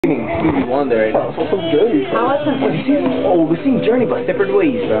Stevie Wonder right now. So some Journey. I wasn't. We're seeing Journey, but separate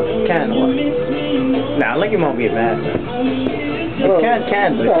ways, bro. Can't. Nah, like your mom get mad, man.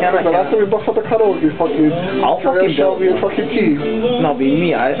 Can't, but it's kind of. The last time we bust out the cuddle, you fucking. I'll fucking show me a fucking key. No, be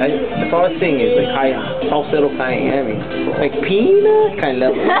me. That's all I was saying is like high, falsetto kind of, you know what I mean? Like peanut kind of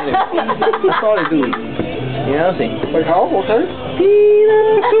level. That's all I do. You know what I'm saying? Like how? Okay.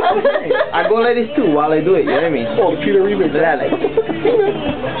 I go like this too while I do it, you know what I mean? Oh, the Peter remix. That like.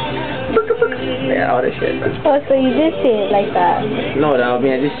 Yeah, all that shit. Oh, so you did say it like that? No, I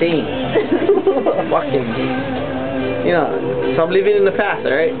mean, I'm just saying. Fucking. You know, so I'm living in the past,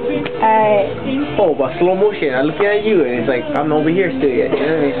 alright? Alright. Oh, but slow motion, I'm looking at you and it's like, I'm over here still yet, you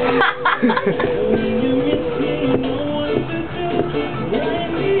know what I mean?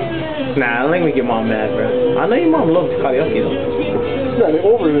 Nah, I don't think make your mom mad, bro. I know your mom loves karaoke though. Yeah, they're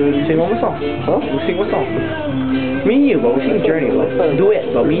over it. Sing one more song. Huh? We'll sing what song? Me and you, but we'll sing Journey, bro. Do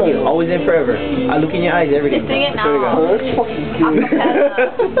it, but me and you, always and forever. I look in your eyes every day. Just sing it now. Oh, that's fucking cute.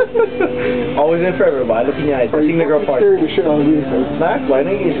 Always and forever, but I look in your eyes. I sing the girl part. Scaring the shit out of me, man. Nah, why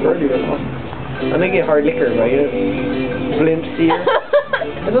don't you get squirty, bro? I don't get hard liquor, bro. You know? Blimp seer.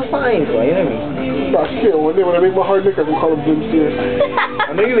 It's a sign, bro. You know what I mean? Nah, shit. One day when I make my hard liquor, I'm gonna call him Blim Sear.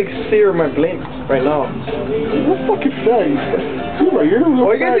 I know you like sear my blimp right now. You're fucking fag. You're a little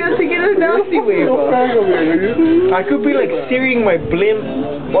Oh, you guys just thinking in a nasty way, bro. I could be like searing my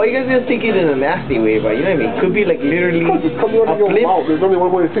blimp. Well, you guys just thinking in a nasty way, but you know what I mean? Could be like literally It's coming out a of your blimp. mouth. There's only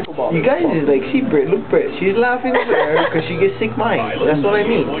one way to think about it. You guys is like, see Britt, look Britt, she's laughing over there because she gets sick mind. That's what I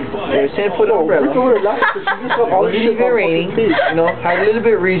mean. They're saying put an umbrella. Well, she's been raining, you know, had a little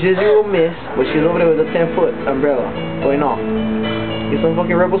bit of residual mist, but she's over there with a 10-foot umbrella going off. Get some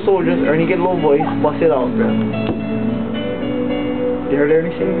fucking rebel soldiers, Ernie get a low voice, bust it out, bro. You heard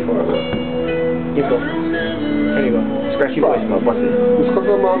Ernie singing before, bro? Keep going. There you go. Scratchy voice, bro, bust it. It's because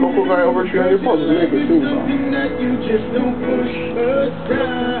I'm a local guy over 300 pounds, it's make it sing, bro.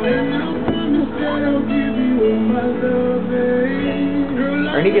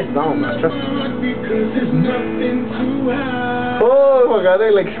 Ernie gets down, man, trust me. Oh my god, they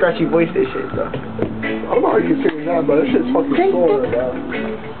like scratchy voice this shit, bro. I don't know how you can sing that, but that shit's fucking sore, bro.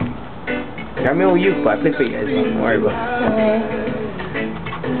 Got me on uke, but I play for you guys, bro. Don't worry about it. Okay.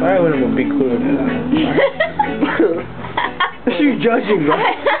 Alright, when I'm a big clue. She was judging, bro.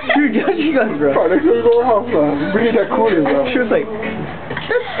 She was judging us, bro. Bro, next time we go to our house, bro. Bring that cooler, bro. She was like,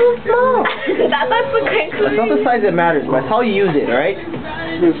 that's so small. That's the great That's not the size that matters, but it's how you use it, alright?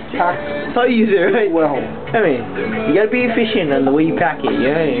 Just pack It's how you use it, right? well. I mean, you gotta be efficient on the way you pack it,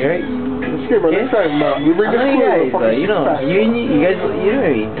 yeah, right? Let's get bro, next time, man. We bring I this know you cooler, guys, fucking you know, pack. you guys, you know what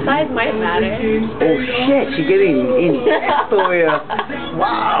I mean? size might matter. Oh shit, she getting in. So yeah. Oh,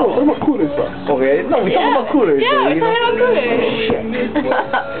 Wow. what about coolers, bro? Okay, no, we're talking about coolers, Yeah, so, we're you know. talking about coolers. Shit.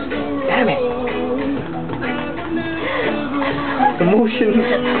 Damn it.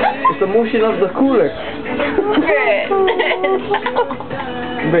 It's the motion of the cooler.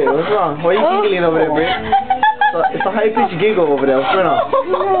 Britt, what's wrong? Why are you giggling over there, Britt? It's a high-pitched giggle over there. What's going on?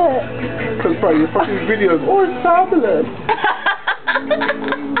 Because, bro, your fucking videos are fabulous.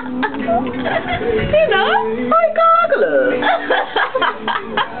 You know? My goggler.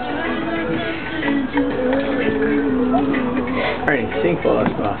 Alright, sing for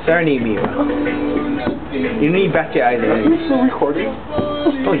us, bro. Serenade me, bro. You need back your eyes, Are you still recording?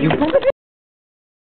 Oh, you